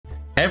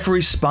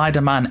Every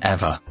Spider-Man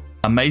ever.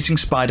 Amazing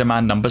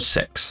Spider-Man number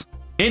 6.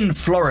 In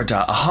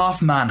Florida, a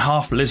half-man,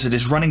 half-lizard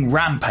is running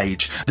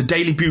rampage. The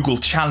Daily Bugle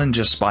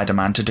challenges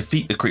Spider-Man to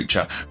defeat the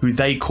creature, who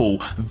they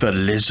call the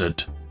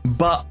Lizard.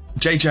 But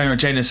J. Jonah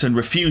Jameson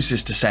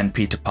refuses to send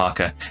Peter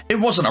Parker.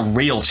 It wasn't a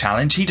real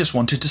challenge, he just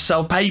wanted to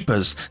sell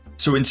papers.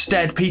 So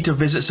instead, Peter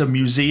visits a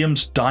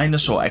museum's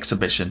dinosaur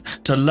exhibition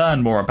to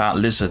learn more about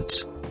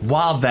lizards.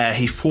 While there,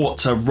 he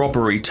thwarts a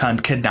robbery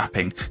turned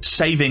kidnapping,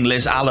 saving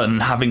Liz Allen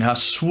and having her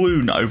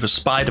swoon over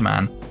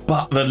Spider-Man.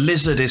 But the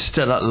Lizard is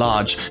still at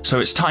large,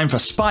 so it's time for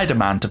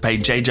Spider-Man to pay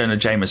J. Jonah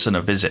Jameson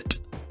a visit.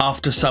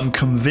 After some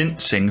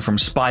convincing from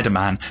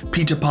Spider-Man,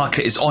 Peter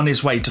Parker is on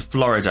his way to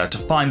Florida to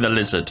find the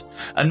Lizard,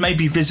 and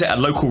maybe visit a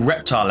local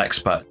reptile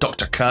expert,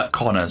 Dr. Curt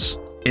Connors.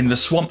 In the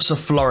swamps of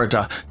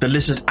Florida, the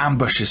Lizard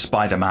ambushes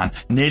Spider-Man,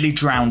 nearly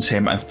drowns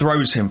him and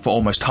throws him for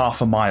almost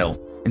half a mile.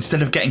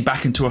 Instead of getting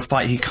back into a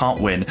fight he can't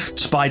win,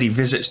 Spidey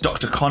visits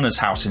Dr. Connors'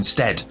 house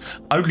instead,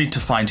 only to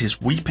find his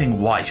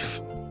weeping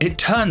wife. It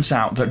turns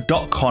out that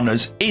Doc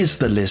Connors is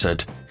the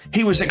Lizard.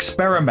 He was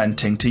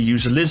experimenting to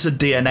use lizard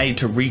DNA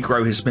to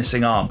regrow his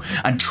missing arm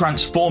and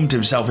transformed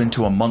himself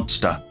into a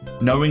monster.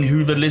 Knowing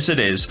who the Lizard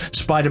is,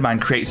 Spider-Man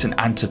creates an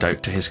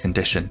antidote to his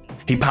condition.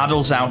 He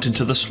paddles out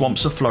into the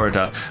swamps of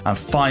Florida and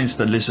finds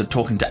the Lizard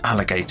talking to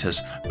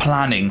alligators,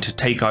 planning to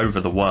take over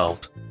the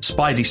world.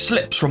 Spidey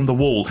slips from the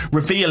wall,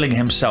 revealing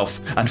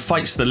himself, and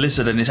fights the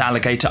Lizard and his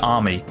alligator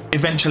army.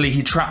 Eventually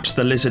he traps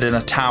the Lizard in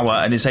a tower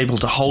and is able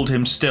to hold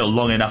him still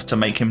long enough to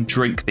make him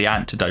drink the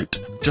antidote.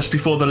 Just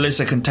before the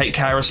Lizard can take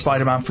care of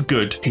Spider-Man for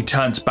good, he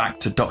turns back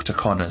to Dr.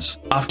 Connors.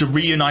 After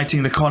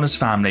reuniting the Connors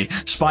family,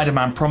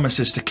 Spider-Man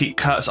promises to keep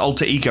Kurt's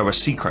alter ego a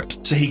secret,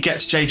 so he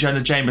gets J.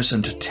 Jonah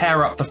Jameson to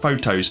tear up the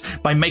photos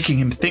by making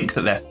him think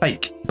that they're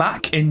fake.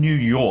 Back in New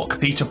York,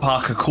 Peter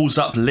Parker calls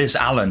up Liz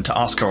Allen to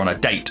ask her on a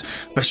date,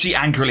 but she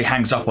angrily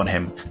hangs up on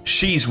him.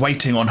 She's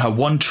waiting on her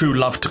one true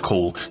love to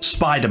call,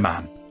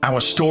 Spider-Man. Our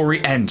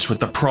story ends with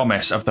the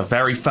promise of the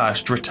very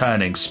first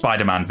returning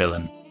Spider-Man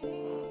villain.